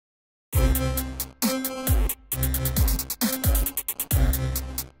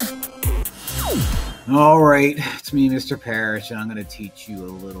All right, it's me, Mr. Perich, and I'm going to teach you a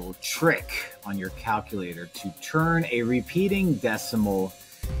little trick on your calculator to turn a repeating decimal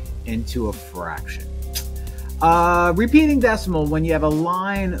into a fraction. Repeating decimal, when you have a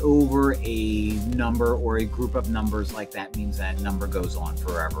line over a number or a group of numbers like that, means that number goes on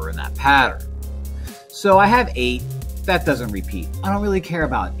forever in that pattern. So I have 8. That doesn't repeat. I don't really care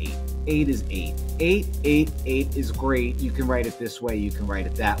about 8. 8 is 8. 8, 8, 8 is great. You can write it this way. You can write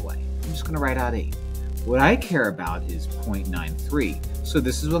it that way. I'm just going to write out 8. What I care about is 0.93. So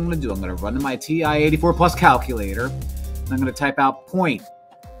this is what I'm going to do. I'm going to run to my TI-84 Plus calculator. And I'm going to type out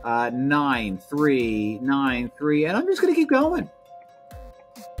 0.9393. And I'm just going to keep going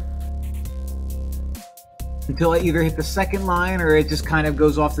until I either hit the second line or it just kind of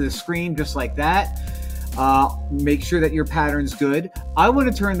goes off to the screen just like that. Make sure that your pattern's good. I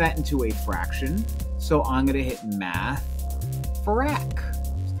want to turn that into a fraction. So I'm going to hit Math Frac.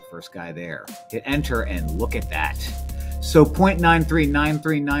 First guy there. Hit enter and look at that. So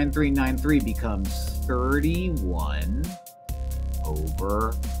 0.93939393 becomes 31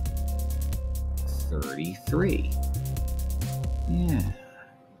 over 33. Yeah.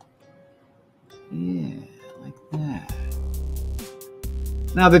 Yeah, like that.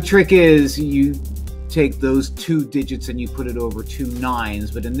 Now the trick is you take those 2 digits and you put it over 2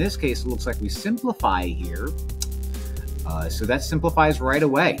 9s, but in this case it looks like we simplify here. So that simplifies right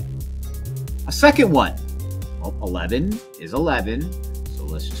away. A second one. Well, 11 is 11. So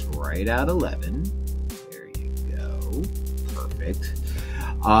let's just write out 11. There you go. Perfect.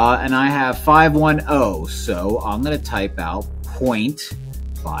 And I have 510. So I'm going to type out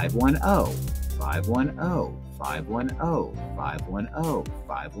 0.510. 510. 510. 510.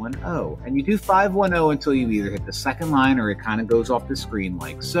 510. And you do 510 until you either hit the second line or it kind of goes off the screen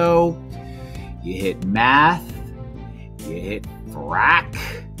like so. You hit Math. You hit Frac,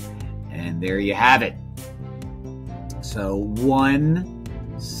 and there you have it. So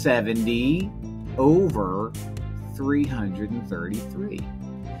 170 over 333.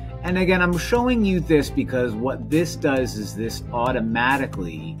 And again, I'm showing you this because what this does is this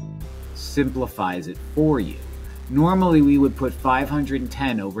automatically simplifies it for you. Normally, we would put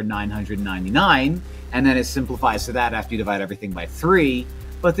 510 over 999, and then it simplifies to that after you divide everything by 3,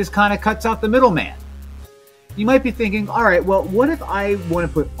 but this kind of cuts out the middleman. You might be thinking, all right, well, what if I want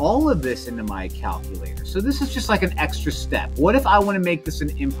to put all of this into my calculator? So this is just like an extra step. What if I want to make this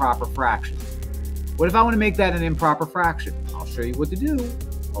an improper fraction? What if I want to make that an improper fraction? I'll show you what to do.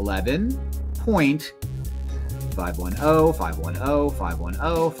 11.510, 510, 510,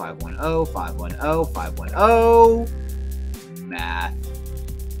 510, 510, 510, Math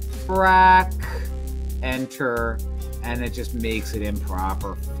Frac, enter, and it just makes it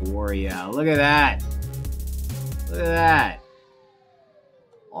improper for you. Look at that. Look at that.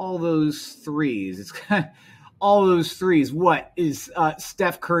 All those threes. It's kind of, all those threes. What is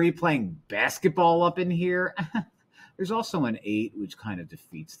Steph Curry playing basketball up in here? There's also an 8, which kind of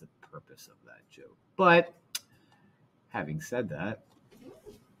defeats the purpose of that joke. But having said that,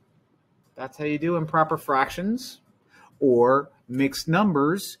 that's how you do improper fractions or mixed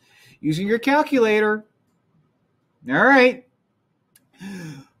numbers using your calculator. All right.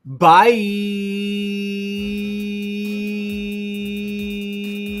 Bye.